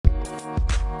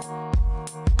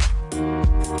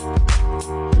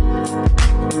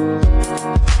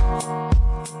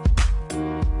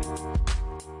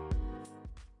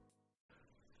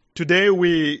Today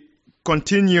we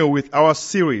continue with our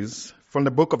series from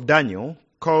the book of Daniel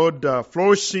called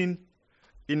Flourishing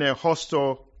in a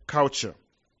Hostile Culture.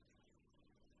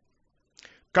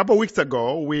 A couple weeks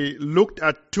ago, we looked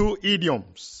at two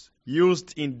idioms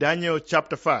used in Daniel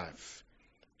chapter 5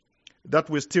 that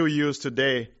we still use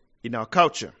today in our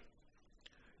culture.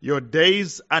 Your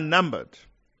days are numbered,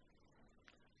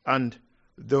 and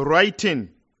the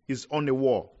writing is on the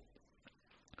wall.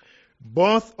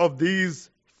 Both of these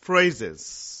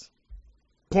phrases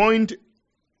point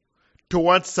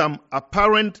towards some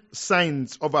apparent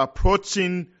signs of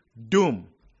approaching doom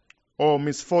or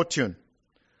misfortune,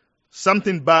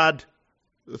 something bad,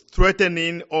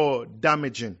 threatening, or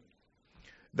damaging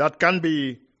that can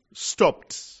be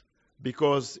stopped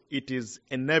because it is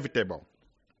inevitable.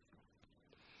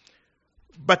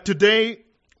 But today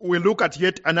we look at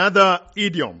yet another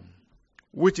idiom,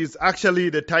 which is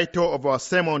actually the title of our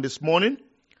sermon this morning.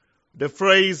 The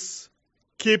phrase,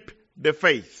 keep the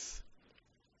faith.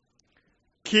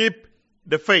 Keep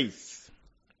the faith.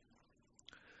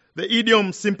 The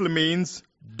idiom simply means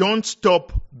don't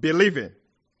stop believing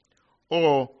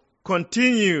or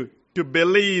continue to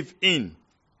believe in.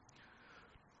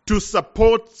 To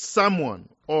support someone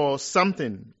or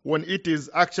something when it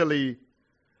is actually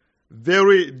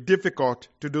very difficult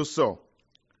to do so,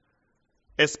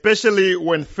 especially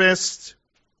when faced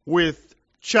with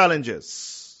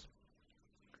challenges.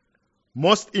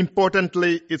 Most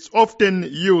importantly, it's often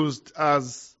used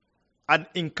as an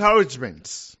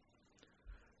encouragement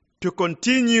to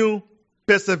continue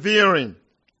persevering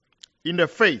in the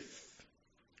faith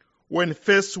when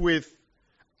faced with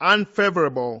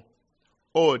unfavorable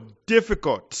or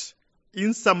difficult,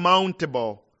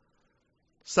 insurmountable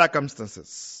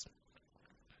circumstances.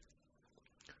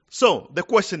 So, the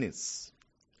question is,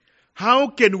 how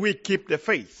can we keep the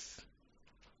faith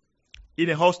in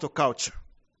a hostile culture?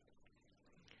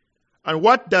 And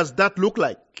what does that look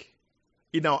like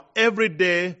in our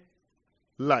everyday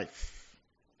life?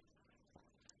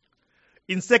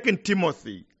 In 2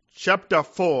 Timothy chapter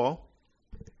 4,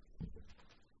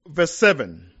 verse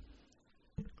 7,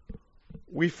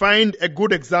 we find a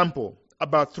good example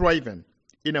about thriving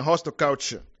in a hostile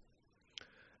culture.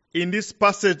 In this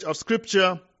passage of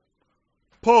Scripture,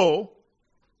 Paul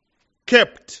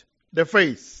kept the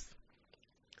faith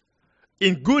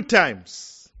in good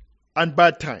times and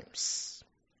bad times.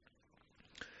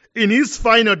 In his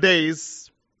final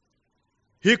days,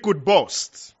 he could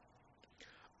boast,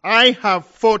 I have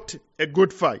fought a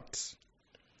good fight.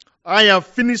 I have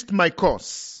finished my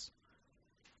course,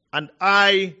 and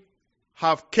I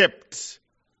have kept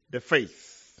the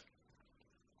faith.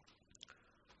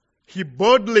 He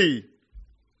boldly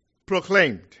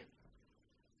proclaimed,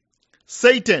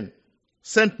 Satan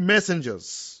sent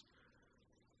messengers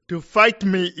to fight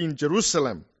me in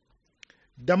Jerusalem,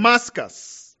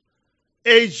 Damascus,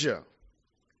 Asia,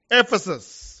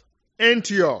 Ephesus,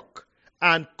 Antioch,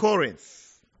 and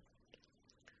Corinth.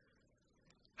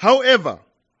 However,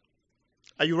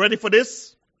 are you ready for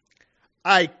this?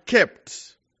 I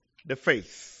kept the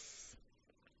faith.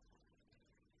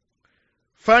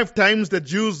 5 times the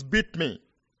Jews beat me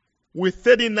with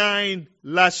 39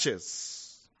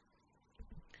 lashes.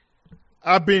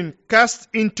 I've been cast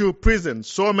into prison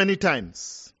so many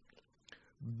times,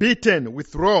 beaten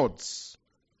with rods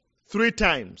 3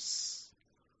 times.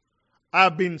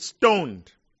 I've been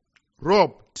stoned,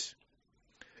 robbed,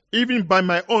 even by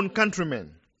my own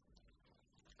countrymen.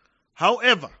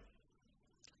 However,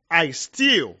 I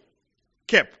still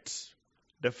kept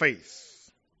the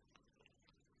faith.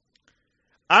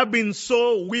 I've been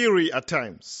so weary at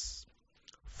times,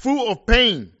 full of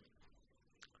pain,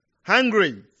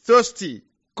 hungry, thirsty,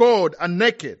 cold, and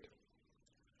naked,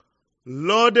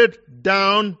 loaded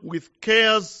down with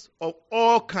cares of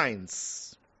all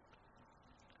kinds.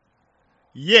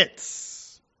 Yet,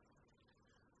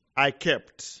 I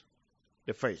kept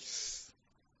the faith.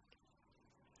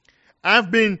 I've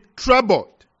been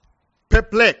troubled,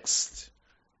 perplexed,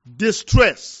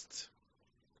 distressed,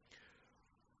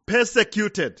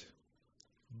 persecuted,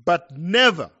 but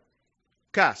never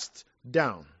cast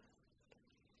down,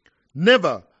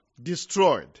 never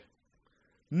destroyed,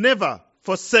 never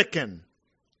forsaken,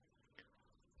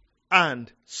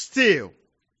 and still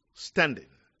standing.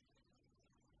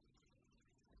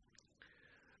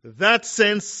 That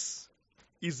sense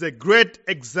is a great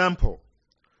example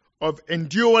of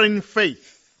enduring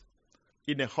faith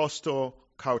in a hostile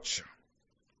culture.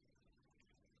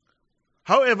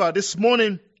 However, this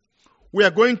morning we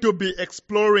are going to be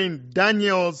exploring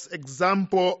Daniel's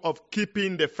example of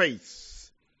keeping the faith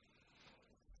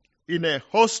in a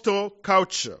hostile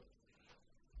culture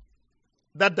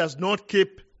that does not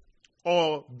keep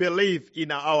or believe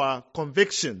in our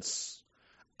convictions,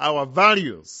 our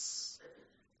values,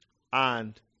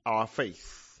 and our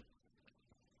faith.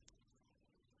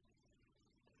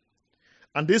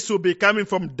 And this will be coming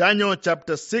from Daniel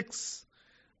chapter 6,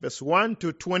 verse 1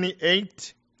 to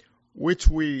 28, which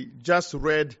we just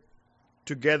read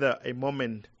together a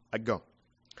moment ago.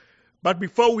 But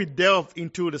before we delve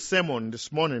into the sermon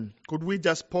this morning, could we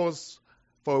just pause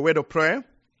for a word of prayer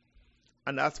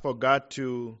and ask for God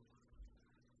to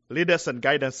lead us and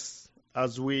guide us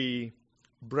as we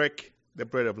break the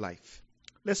bread of life?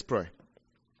 Let's pray.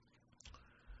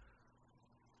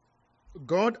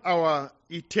 God, our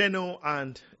eternal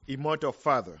and immortal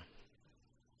Father,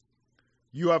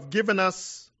 you have given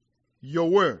us your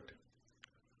word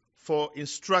for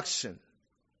instruction,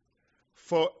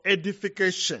 for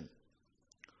edification,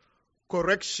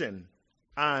 correction,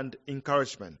 and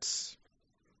encouragement.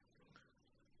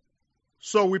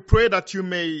 So we pray that you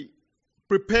may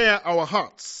prepare our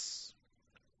hearts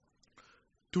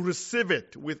to receive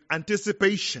it with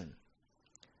anticipation.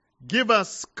 Give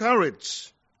us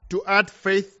courage to add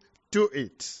faith to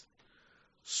it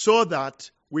so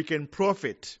that we can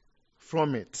profit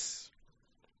from it.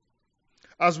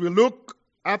 As we look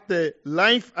at the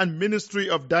life and ministry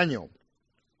of Daniel,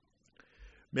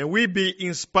 may we be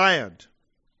inspired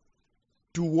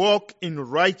to walk in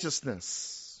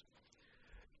righteousness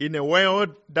in a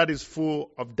world that is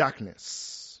full of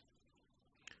darkness.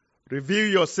 Reveal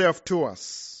yourself to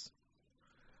us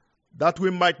that we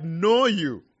might know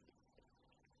you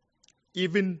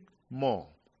even more,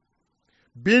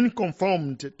 being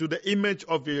conformed to the image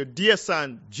of your dear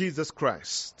Son, Jesus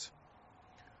Christ,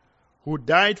 who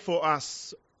died for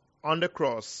us on the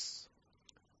cross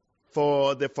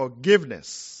for the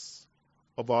forgiveness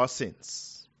of our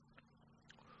sins.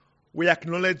 We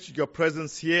acknowledge your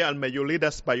presence here, and may you lead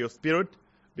us by your Spirit,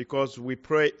 because we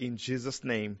pray in Jesus'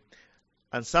 name.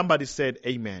 And somebody said,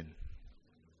 Amen.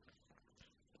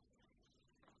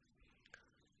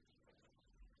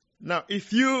 Now,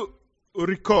 if you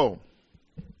recall,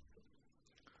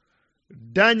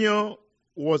 Daniel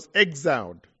was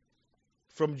exiled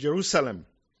from Jerusalem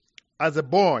as a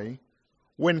boy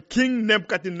when King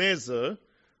Nebuchadnezzar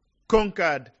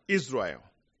conquered Israel.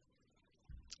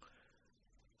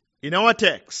 In our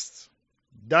text,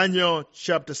 Daniel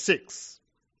chapter 6,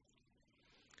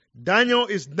 Daniel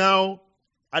is now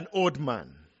an old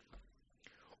man.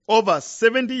 Over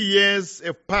 70 years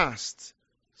have passed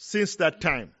since that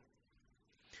time.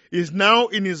 He is now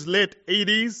in his late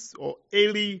 80s or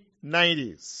early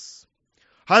 90s,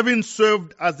 having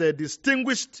served as a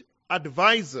distinguished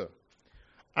advisor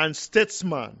and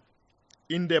statesman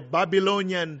in the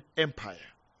Babylonian Empire,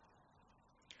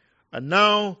 and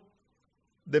now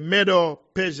the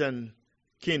Medo-Persian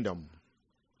kingdom.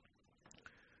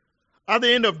 At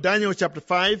the end of Daniel chapter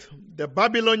 5, the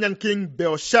Babylonian king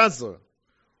Belshazzar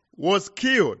was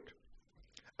killed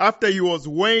after he was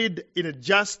weighed in a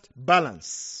just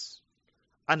balance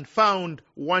and found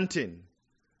wanting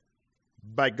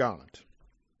by God.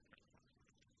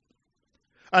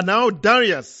 And now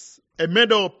Darius, a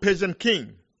Medo-Persian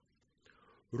king,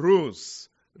 rules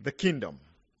the kingdom.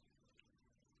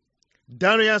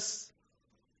 Darius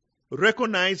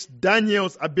recognized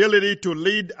Daniel's ability to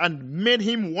lead and made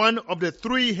him one of the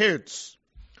three heads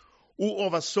who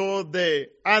oversaw the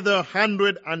other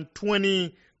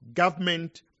 120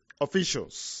 government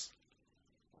officials.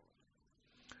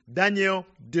 Daniel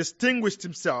distinguished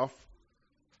himself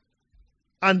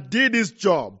and did his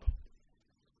job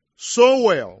so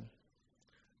well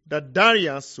that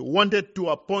Darius wanted to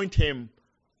appoint him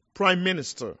prime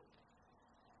minister.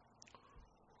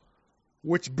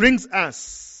 Which brings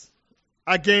us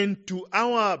again to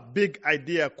our big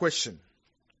idea question.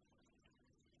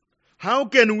 How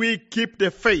can we keep the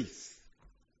faith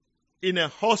in a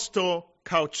hostile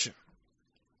culture?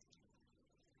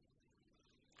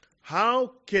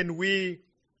 How can we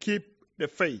keep the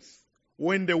faith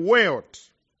when the world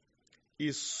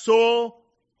is so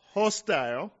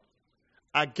hostile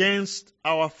against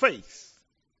our faith?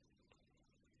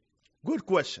 Good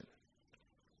question.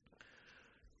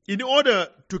 In order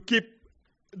to keep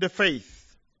the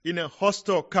faith in a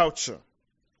hostile culture,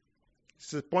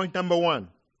 this is point number one,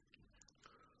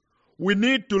 we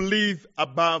need to live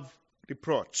above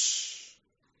reproach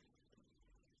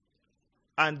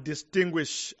and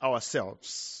distinguish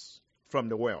ourselves from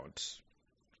the world.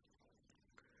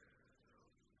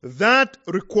 That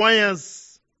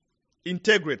requires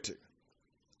integrity,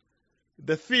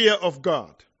 the fear of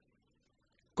God,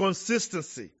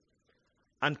 consistency,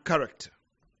 and character.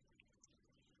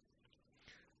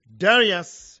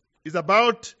 Darius is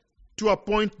about to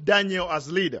appoint Daniel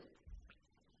as leader.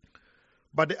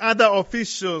 But the other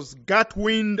officials got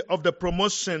wind of the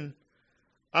promotion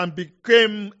and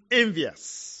became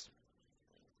envious.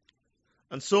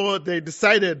 And so they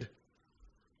decided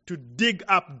to dig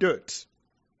up dirt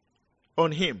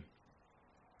on him.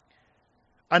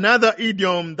 Another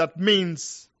idiom that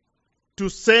means to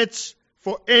search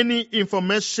for any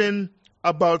information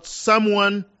about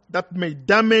someone that may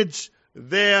damage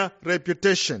their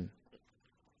reputation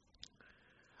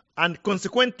and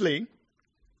consequently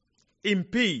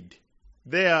impede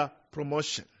their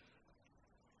promotion.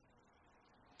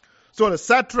 So the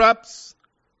satraps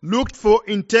looked for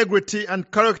integrity and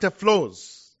character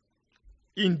flaws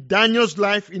in Daniel's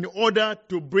life in order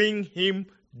to bring him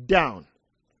down.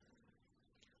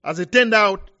 As it turned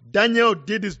out, Daniel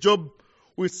did his job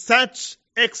with such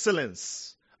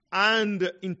excellence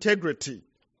and integrity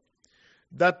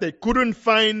that they couldn't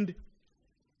find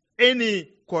any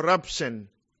corruption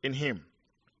in him.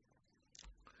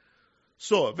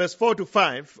 So, verse 4 to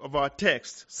 5 of our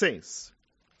text says,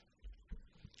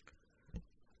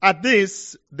 "At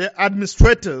this, the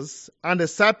administrators and the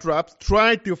satraps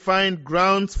tried to find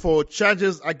grounds for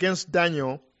charges against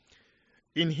Daniel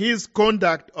in his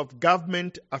conduct of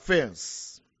government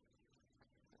affairs.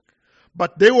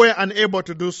 But they were unable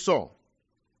to do so.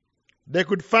 They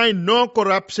could find no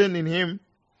corruption in him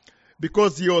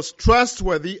because he was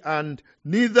trustworthy and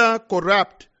neither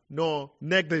corrupt nor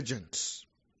negligent.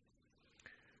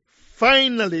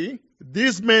 Finally,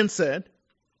 these men said,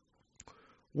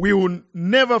 'We will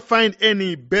never find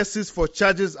any basis for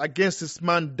charges against this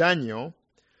man Daniel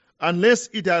unless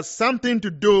it has something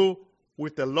to do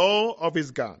with the law of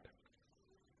his God.'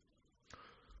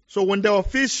 So when the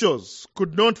officials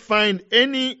could not find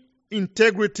any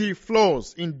integrity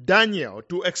flaws in Daniel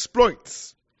to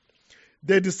exploit,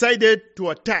 they decided to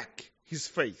attack his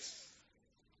faith.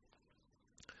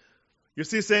 You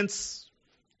see, saints,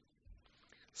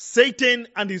 Satan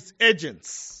and his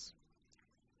agents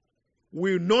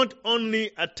will not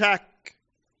only attack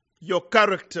your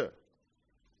character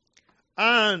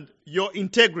and your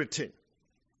integrity,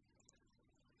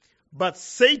 but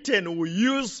Satan will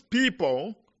use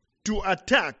people to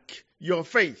attack your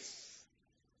faith.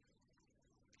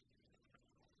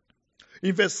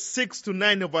 In verse 6 to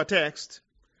 9 of our text,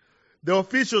 the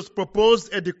officials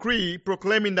proposed a decree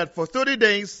proclaiming that for 30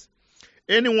 days,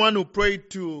 anyone who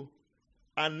prayed to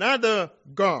another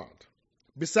god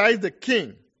besides the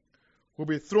king will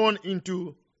be thrown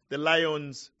into the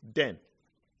lion's den.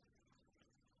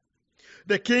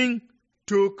 The king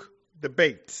took the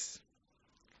bait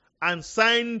and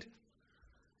signed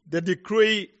the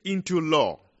decree into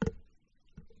law.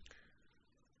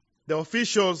 The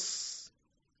officials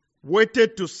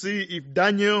waited to see if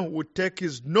Daniel would take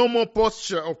his normal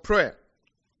posture of prayer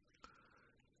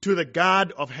to the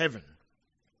God of heaven.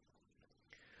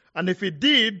 And if he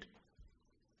did,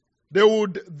 they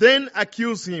would then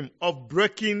accuse him of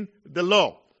breaking the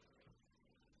law.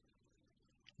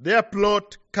 Their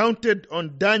plot counted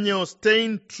on Daniel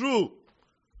staying true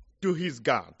to his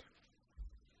God.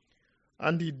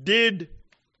 And he did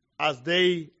as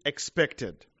they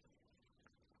expected.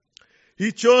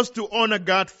 He chose to honor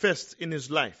God first in his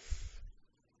life.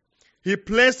 He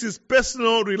placed his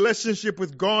personal relationship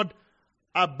with God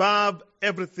above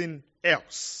everything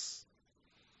else.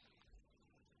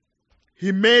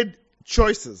 He made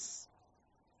choices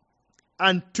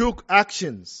and took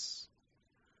actions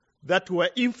that were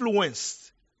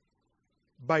influenced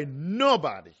by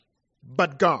nobody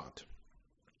but God.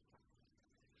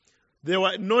 They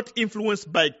were not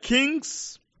influenced by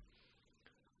kings,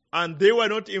 and they were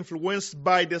not influenced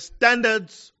by the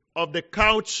standards of the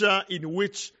culture in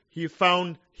which he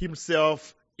found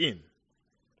himself in.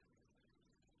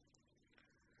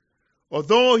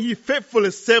 Although he faithfully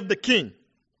served the king,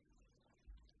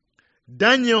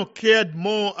 Daniel cared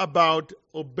more about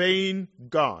obeying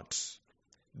God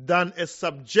than a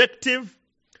subjective,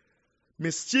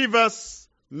 mischievous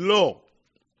law.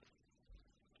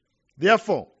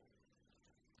 Therefore,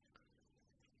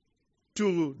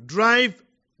 to drive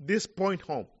this point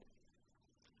home,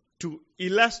 to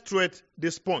illustrate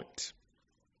this point,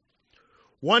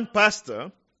 one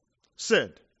pastor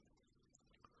said,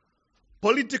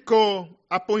 political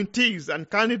appointees and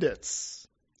candidates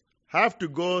have to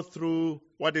go through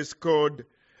what is called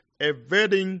a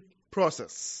vetting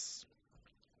process.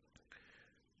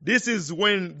 This is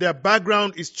when their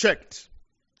background is checked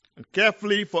and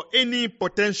carefully for any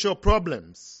potential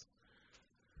problems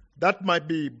that might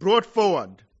be brought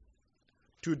forward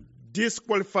to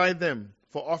disqualify them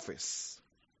for office.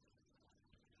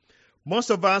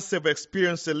 Most of us have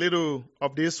experienced a little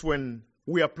of this when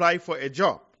we apply for a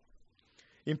job.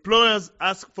 Employers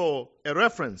ask for a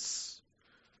reference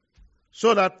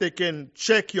so that they can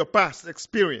check your past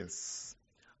experience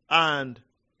and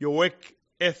your work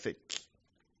ethic.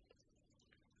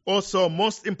 Also,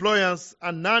 most employers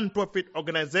and non-profit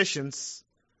organizations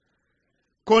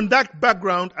conduct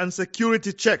background and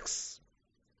security checks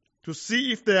to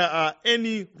see if there are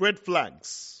any red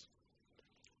flags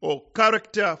or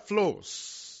character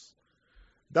flaws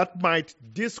that might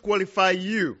disqualify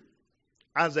you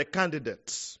as a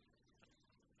candidate.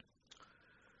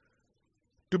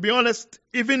 To be honest,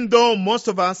 even though most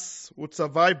of us would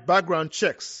survive background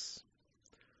checks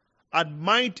and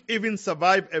might even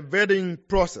survive a vetting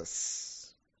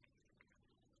process,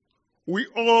 we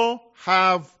all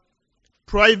have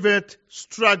private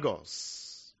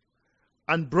struggles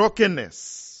and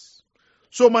brokenness,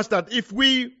 so much that if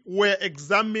we were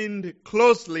examined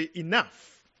closely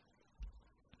enough,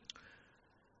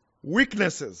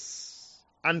 weaknesses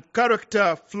and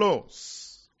character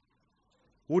flaws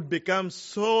would become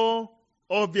so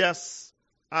obvious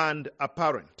and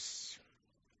apparent.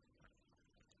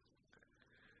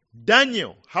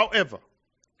 Daniel, however,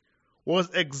 was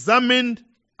examined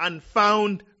and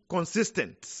found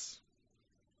consistent.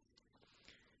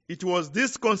 It was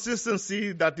this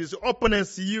consistency that his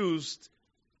opponents used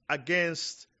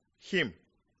against him.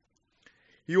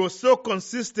 He was so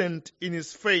consistent in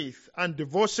his faith and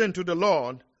devotion to the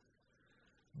Lord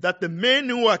that the men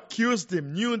who accused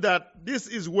him knew that this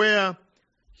is where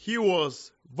he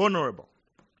was vulnerable.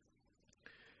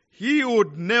 He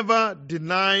would never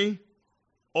deny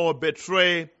or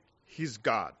betray his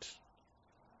God.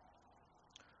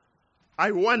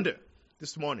 I wonder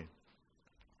this morning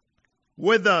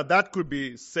whether that could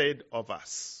be said of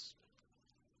us.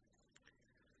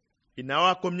 In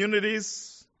our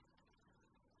communities,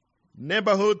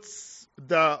 neighborhoods,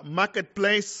 the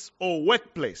marketplace, or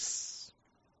workplace,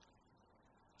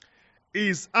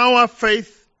 is our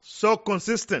faith so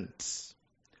consistent,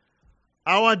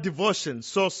 our devotion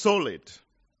so solid,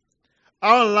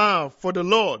 our love for the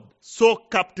Lord so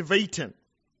captivating,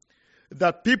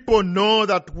 that people know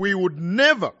that we would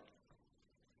never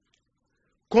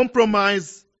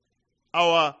compromise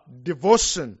our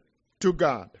devotion to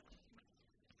God,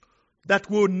 that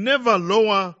we would never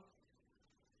lower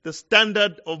the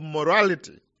standard of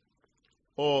morality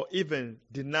or even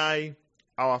deny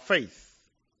our faith.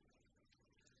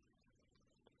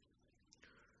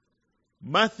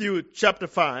 Matthew chapter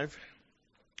 5,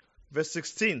 verse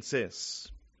 16 says,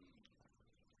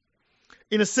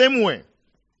 "In the same way,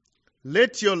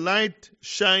 let your light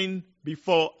shine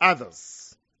before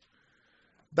others,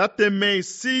 that they may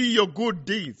see your good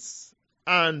deeds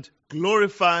and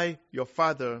glorify your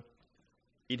Father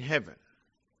in heaven."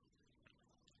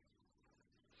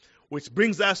 Which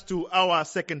brings us to our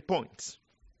second point.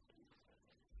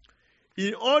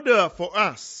 In order for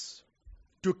us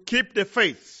to keep the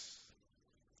faith,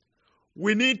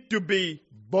 we need to be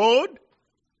bold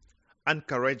and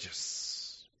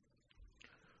courageous.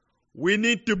 We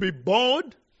need to be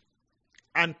bold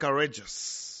and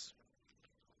courageous.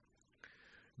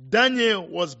 Daniel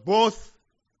was both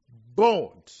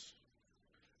bold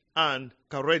and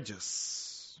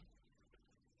courageous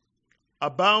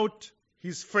about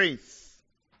his faith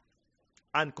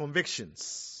and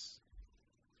convictions,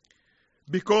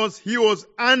 because he was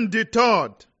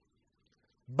undeterred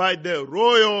by the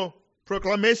royal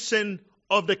proclamation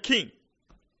of the king,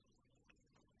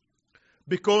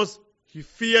 because he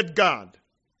feared God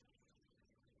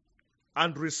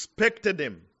and respected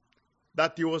him,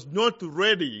 that he was not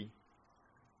ready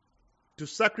to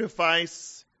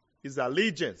sacrifice his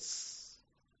allegiance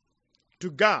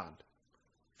to God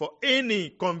for any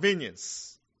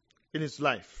convenience in his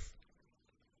life.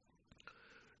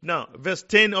 Now, verse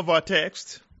 10 of our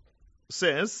text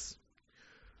says,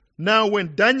 "Now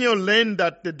when Daniel learned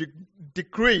that the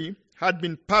decree had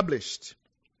been published,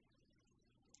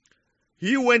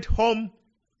 he went home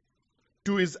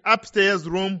to his upstairs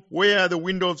room where the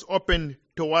windows opened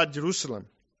toward Jerusalem.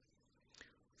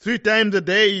 3 times a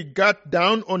day he got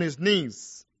down on his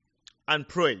knees and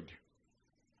prayed,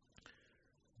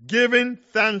 giving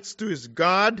thanks to his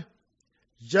God,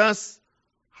 just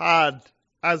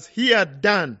as he had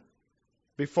done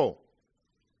before."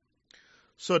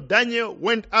 So Daniel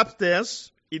went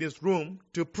upstairs in his room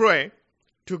to pray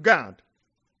to God,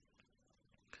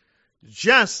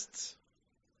 just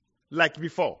like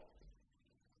before.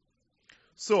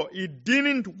 So he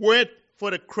didn't wait for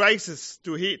the crisis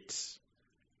to hit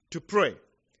to pray.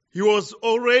 He was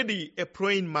already a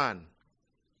praying man.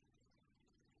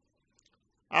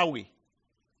 Are we?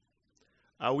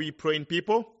 Are we praying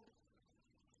people?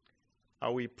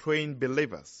 Are we praying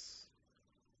believers?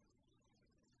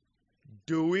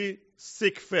 Do we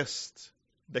seek first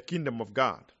the kingdom of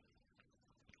God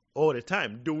all the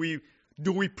time. Do we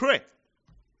pray?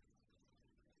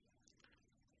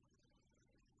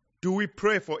 Do we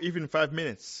pray for even 5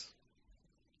 minutes?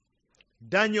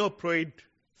 Daniel prayed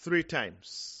 3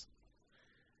 times.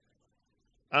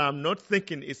 I'm not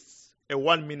thinking it's a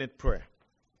 1-minute prayer.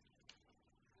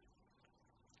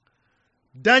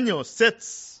 Daniel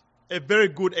sets a very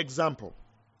good example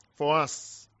for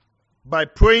us by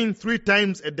praying 3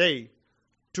 times a day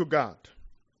to God.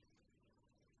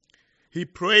 He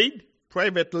prayed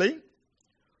privately,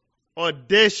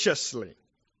 audaciously,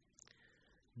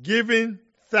 giving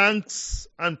thanks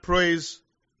and praise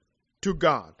to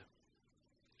God,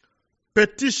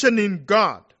 petitioning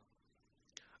God,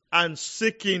 and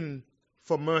seeking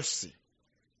for mercy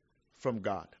from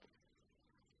God.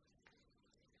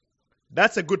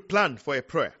 That's a good plan for a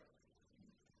prayer.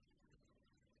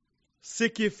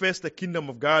 Seek ye first the kingdom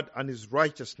of God and his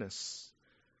righteousness,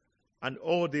 and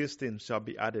all these things shall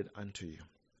be added unto you.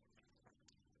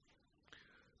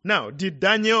 Now, did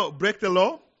Daniel break the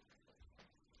law?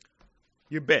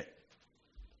 You bet.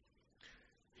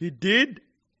 He did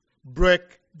break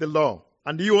the law,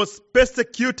 and he was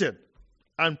persecuted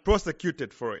and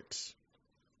prosecuted for it.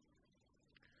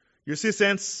 You see,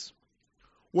 saints,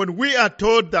 when we are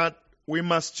told that we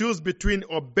must choose between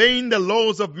obeying the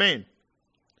laws of men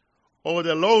or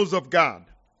the laws of God,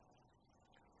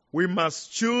 we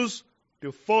must choose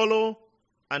to follow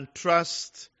and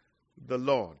trust the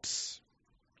Lord.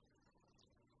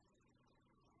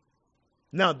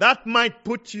 Now, that might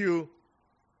put you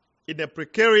in a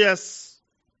precarious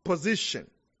position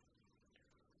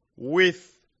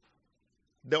with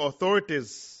the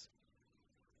authorities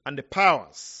and the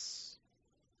powers.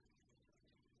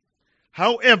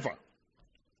 However,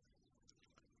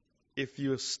 if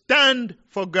you stand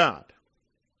for God,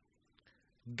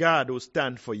 God will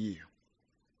stand for you.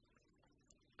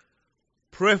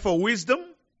 Pray for wisdom,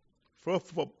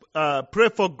 pray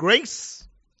for grace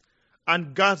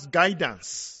and God's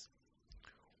guidance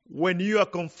when you are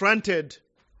confronted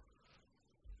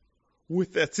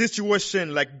with a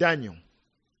situation like Daniel.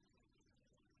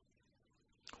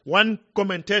 One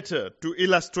commentator, to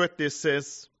illustrate this,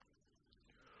 says,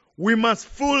 we must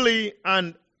fully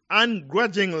and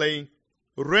ungrudgingly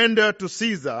render to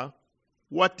Caesar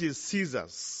what is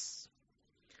Caesar's.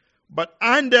 But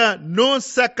under no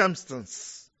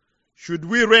circumstance should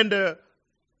we render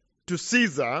to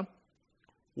Caesar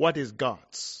what is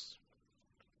God's.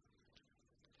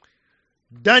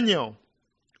 Daniel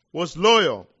was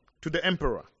loyal to the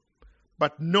emperor,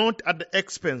 but not at the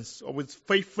expense of his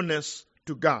faithfulness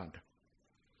to God.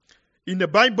 In the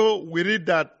Bible, we read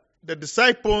that the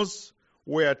disciples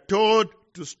were told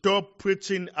to stop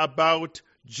preaching about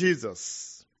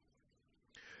Jesus.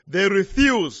 They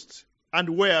refused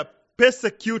and were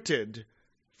persecuted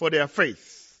for their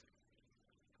faith.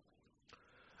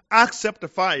 Acts chapter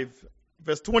 5,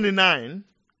 verse 29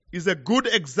 is a good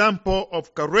example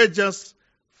of courageous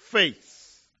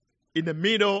faith in the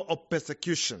middle of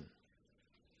persecution.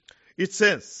 It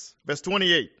says, verse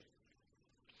 28,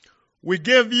 we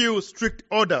gave you strict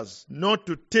orders not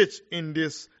to teach in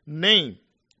this name,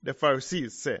 the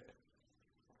Pharisees said.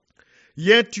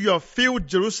 Yet you have filled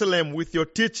Jerusalem with your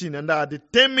teaching and are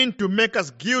determined to make us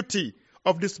guilty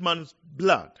of this man's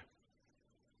blood.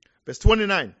 Verse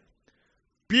 29,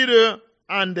 Peter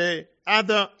and the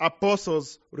other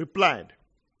apostles replied,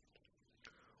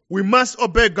 we must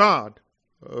obey God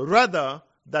rather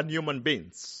than human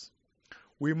beings.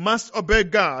 We must obey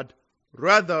God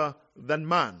rather than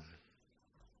man.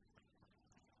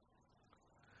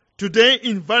 Today,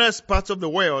 in various parts of the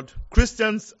world,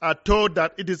 Christians are told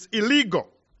that it is illegal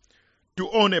to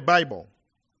own a Bible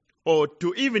or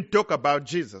to even talk about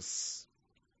Jesus.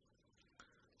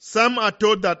 Some are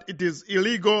told that it is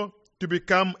illegal to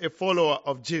become a follower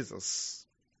of Jesus.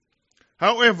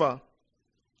 However,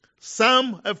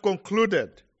 some have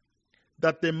concluded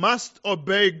that they must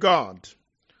obey God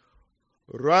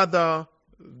rather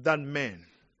than men.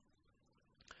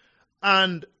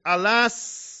 And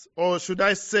alas, or should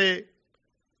I say,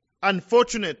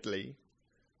 unfortunately,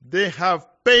 they have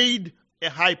paid a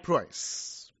high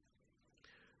price,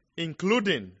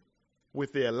 including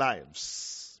with their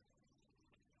lives.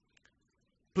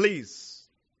 Please,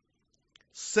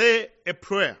 say a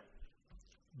prayer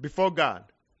before God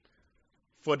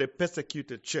for the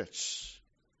persecuted church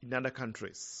in other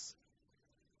countries.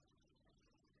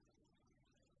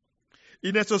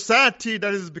 In a society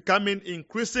that is becoming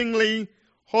increasingly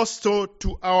hostile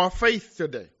to our faith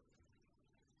today,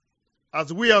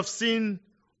 as we have seen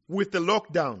with the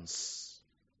lockdowns,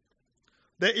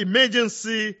 the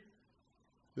emergency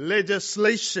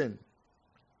legislation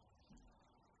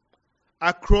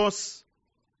across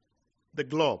the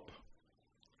globe.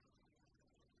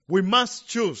 We must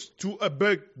choose to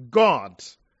obey God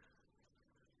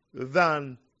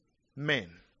than men.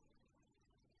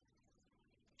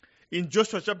 In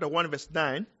Joshua chapter 1 verse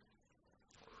 9,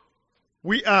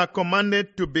 we are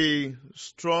commanded to be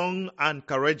strong and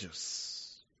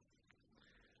courageous,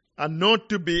 and not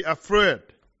to be afraid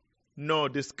nor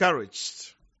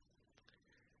discouraged.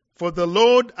 For the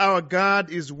Lord our God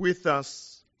is with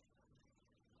us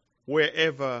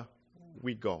wherever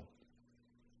we go.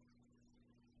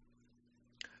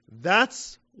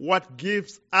 That's what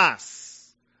gives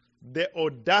us the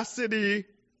audacity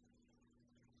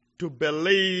to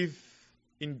believe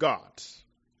in God.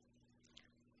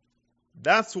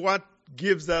 That's what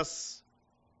gives us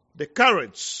the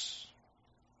courage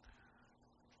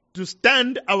to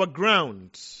stand our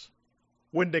ground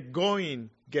when the going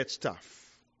gets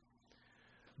tough.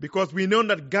 Because we know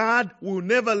that God will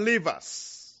never leave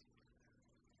us.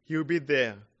 He will be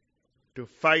there to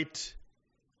fight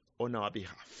on our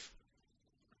behalf.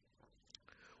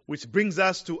 Which brings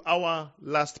us to our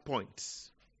last point.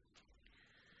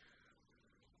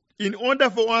 In order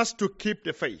for us to keep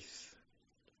the faith,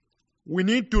 we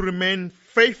need to remain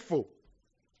faithful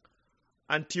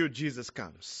until Jesus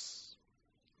comes.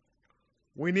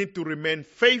 We need to remain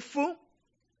faithful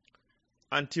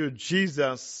until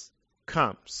Jesus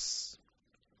comes.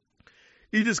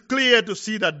 It is clear to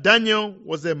see that Daniel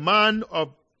was a man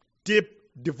of deep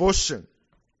devotion,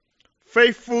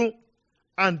 faithful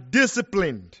and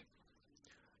disciplined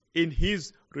in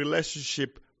his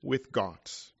relationship with God.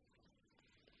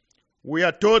 We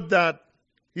are told that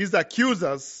his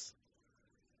accusers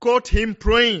caught him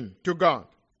praying to God.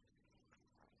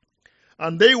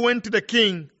 And they went to the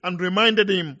king and reminded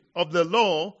him of the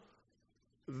law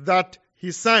that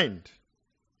he signed.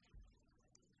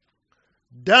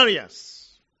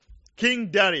 King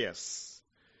Darius,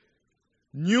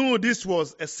 knew this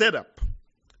was a setup,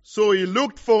 so he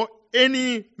looked for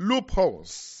any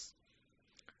loopholes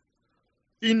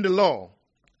in the law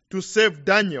to save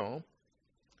Daniel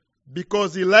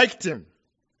because he liked him.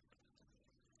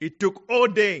 It took all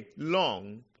day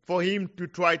long for him to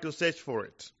try to search for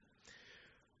it.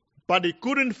 But he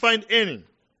couldn't find any.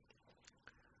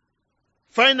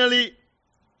 Finally,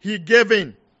 he gave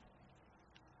in.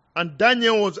 And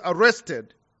Daniel was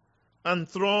arrested and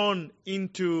thrown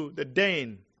into the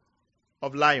den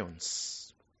of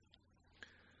lions.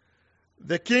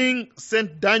 The king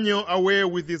sent Daniel away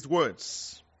with these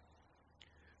words: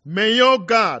 "May your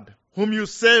God, whom you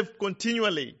serve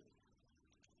continually,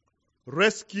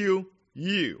 rescue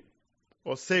you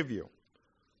or save you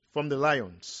from the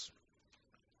lions."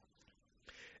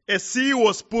 A seal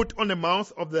was put on the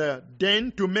mouth of the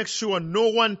den to make sure no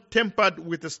one tampered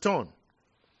with the stone.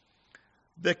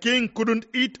 The king couldn't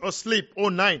eat or sleep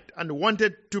all night and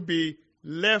wanted to be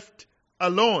left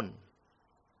alone.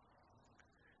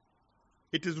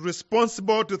 It is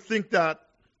responsible to think that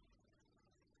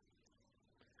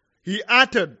he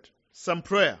uttered some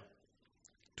prayer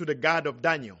to the God of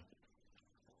Daniel.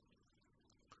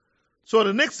 So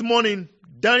the next morning,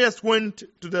 Darius went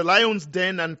to the lion's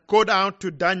den and called out to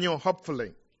Daniel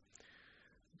hopefully,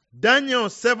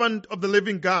 "Daniel, servant of the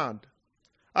living God,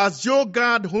 has your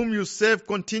God whom you serve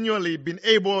continually been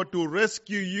able to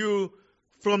rescue you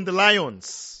from the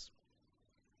lions?"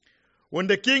 When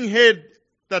the king heard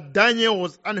that Daniel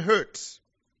was unhurt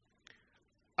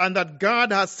and that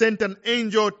God had sent an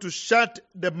angel to shut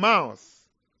the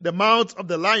mouths of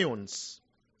the lions,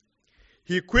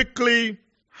 he quickly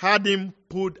had him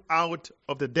put out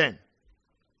of the den.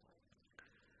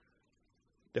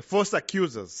 The false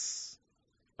accusers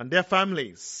and their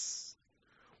families,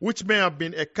 which may have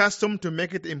been accustomed to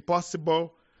make it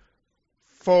impossible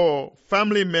for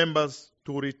family members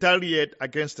to retaliate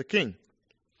against the king,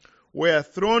 were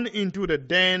thrown into the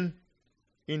den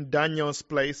in Daniel's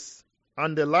place,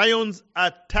 and the lions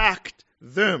attacked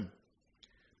them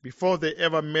before they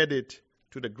ever made it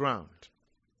to the ground.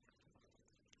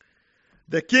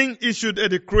 The king issued a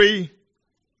decree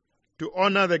to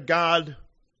honor the God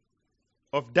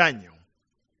of Daniel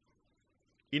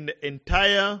in the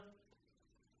entire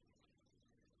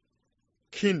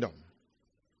kingdom.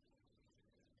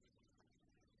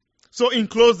 So in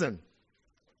closing,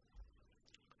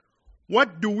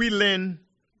 what do we learn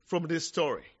from this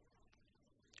story?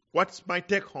 What's my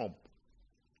take home?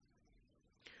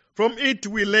 From it,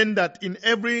 we learn that in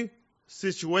every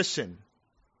situation,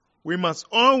 we must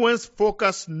always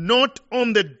focus not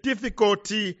on the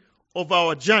difficulty of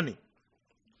our journey,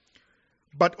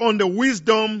 but on the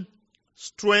wisdom,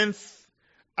 strength,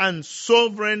 and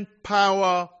sovereign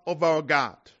power of our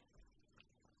God.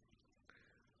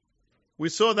 We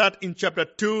saw that in chapter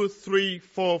 2, 3,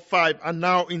 4, 5, and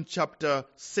now in chapter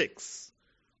 6.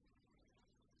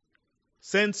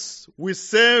 Since we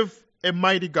serve a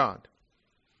mighty God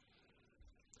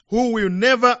who will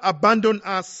never abandon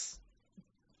us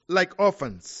like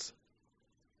orphans.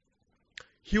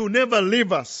 He will never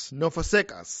leave us nor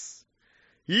forsake us.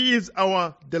 He is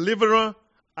our deliverer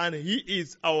and He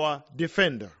is our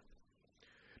defender.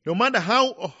 No matter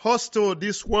how hostile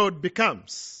this world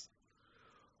becomes,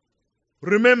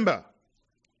 remember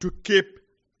to keep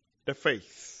the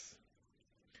faith.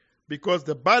 Because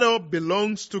the battle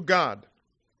belongs to God.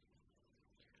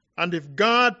 And if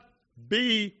God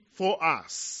be for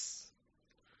us,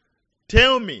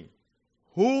 tell me,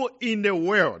 who in the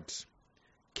world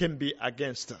can be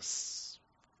against us?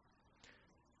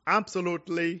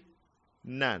 Absolutely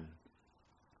none.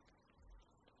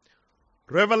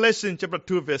 Revelation chapter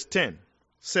 2 verse 10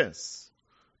 says,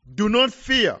 do not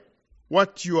fear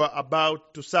what you are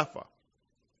about to suffer.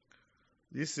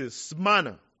 This is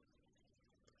Smyrna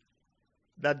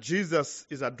that Jesus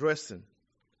is addressing.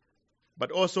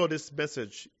 But also this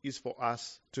message is for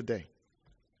us today.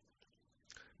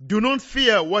 Do not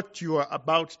fear what you are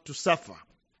about to suffer.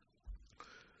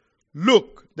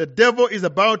 Look, the devil is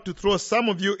about to throw some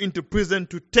of you into prison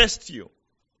to test you,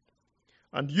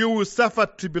 and you will suffer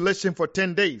tribulation for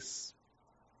 10 days.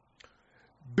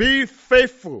 Be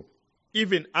faithful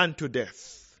even unto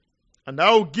death, and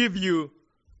I will give you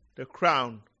the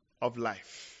crown of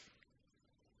life.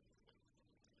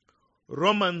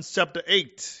 Romans chapter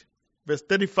 8, verse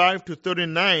 35 to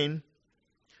 39,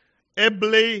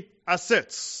 ably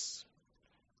asserts,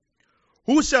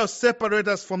 who shall separate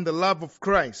us from the love of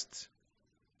Christ?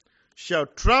 Shall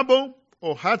trouble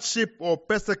or hardship or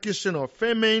persecution or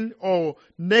famine or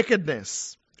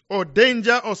nakedness or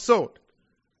danger or sword?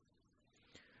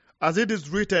 As it is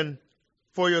written,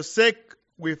 for your sake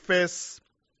we face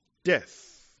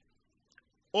death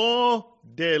all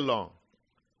day long.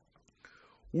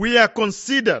 We are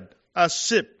considered as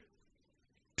sheep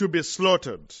to be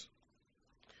slaughtered.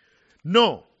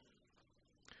 No,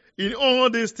 in all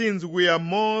these things we are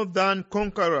more than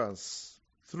conquerors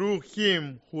through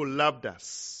Him who loved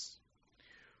us.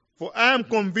 For I am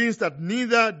convinced that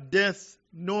neither death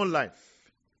nor life,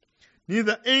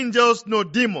 neither angels nor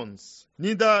demons,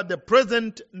 neither the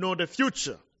present nor the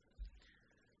future,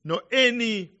 nor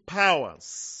any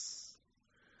powers,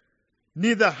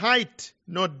 neither height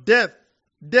nor depth,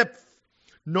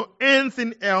 nor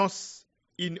anything else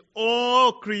in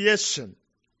all creation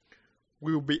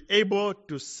will be able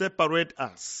to separate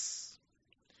us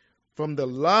from the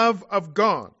love of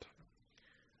God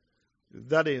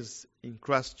that is in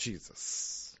Christ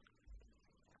Jesus.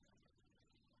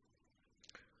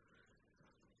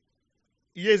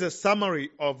 Here is a summary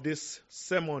of this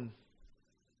sermon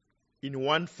in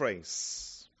one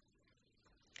phrase.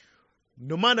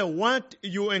 No matter what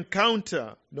you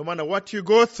encounter, no matter what you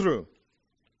go through,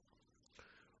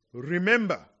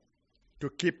 remember to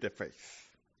keep the faith.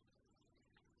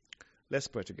 Let's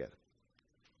pray together.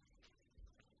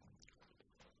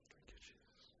 Thank you,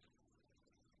 Jesus.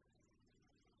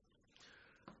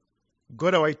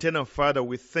 God, our eternal Father,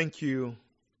 we thank you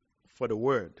for the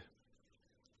word.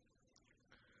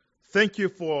 Thank you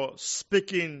for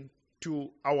speaking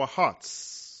to our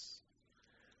hearts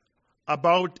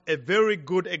about a very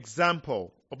good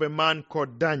example of a man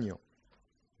called Daniel.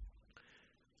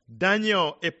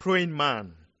 Daniel, a praying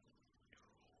man,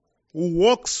 who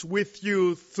walks with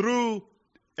you through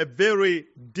a very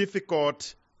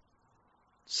difficult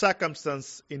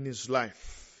circumstance in his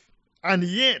life, and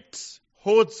yet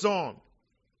holds on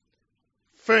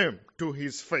firm to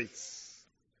his faith.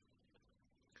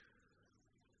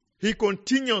 He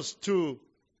continues to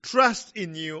trust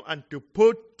in you and to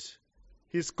put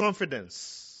his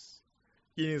confidence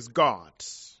in his God.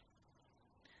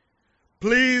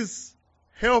 Please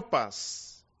help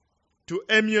us to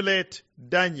emulate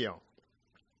Daniel.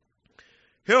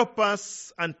 Help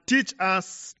us and teach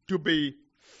us to be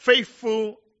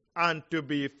faithful and to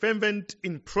be fervent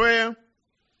in prayer,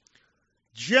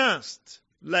 just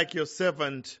like your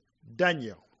servant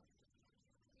Daniel.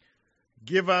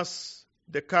 Give us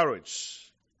the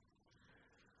courage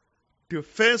to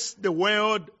face the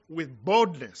world with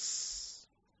boldness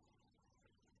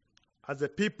as a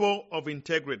people of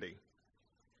integrity,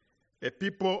 a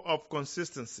people of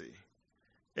consistency,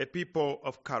 a people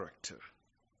of character.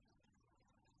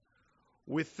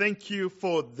 We thank you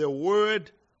for the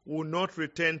word will not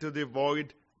return to the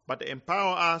void, but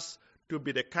empower us to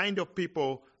be the kind of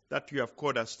people that you have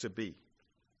called us to be.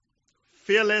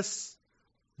 Fearless,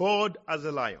 bold as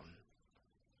a lion,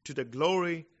 to the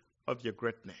glory of your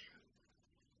great name.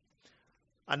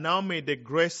 And now may the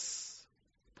grace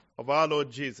of our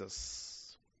Lord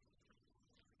Jesus,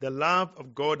 the love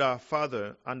of God our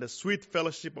Father, and the sweet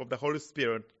fellowship of the Holy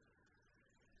Spirit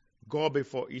go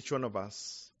before each one of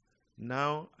us,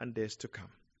 now and days to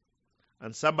come.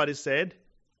 And somebody said,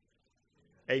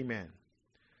 Amen.